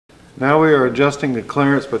Now we are adjusting the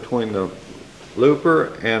clearance between the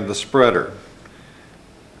looper and the spreader.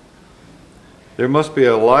 There must be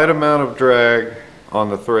a light amount of drag on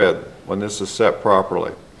the thread when this is set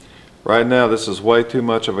properly. Right now this is way too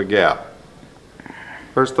much of a gap.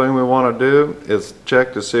 First thing we want to do is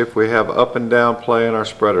check to see if we have up and down play in our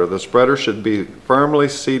spreader. The spreader should be firmly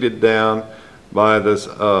seated down by this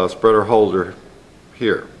spreader holder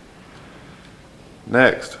here.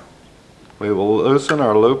 Next, we will loosen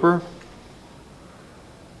our looper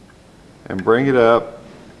and bring it up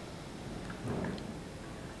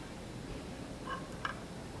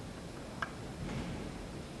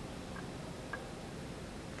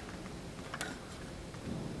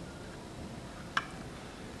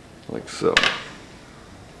like so.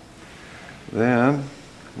 Then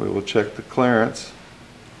we will check the clearance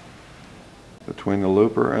between the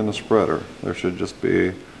looper and the spreader. There should just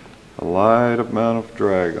be a light amount of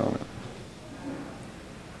drag on it.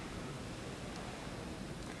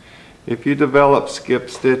 If you develop skip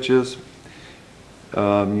stitches,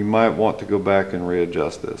 you might want to go back and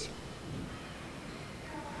readjust this.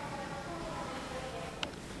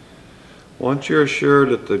 Once you're sure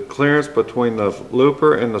that the clearance between the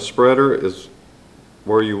looper and the spreader is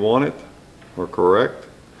where you want it, or correct,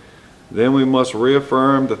 then we must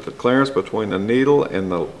reaffirm that the clearance between the needle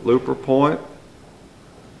and the looper point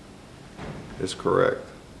is correct.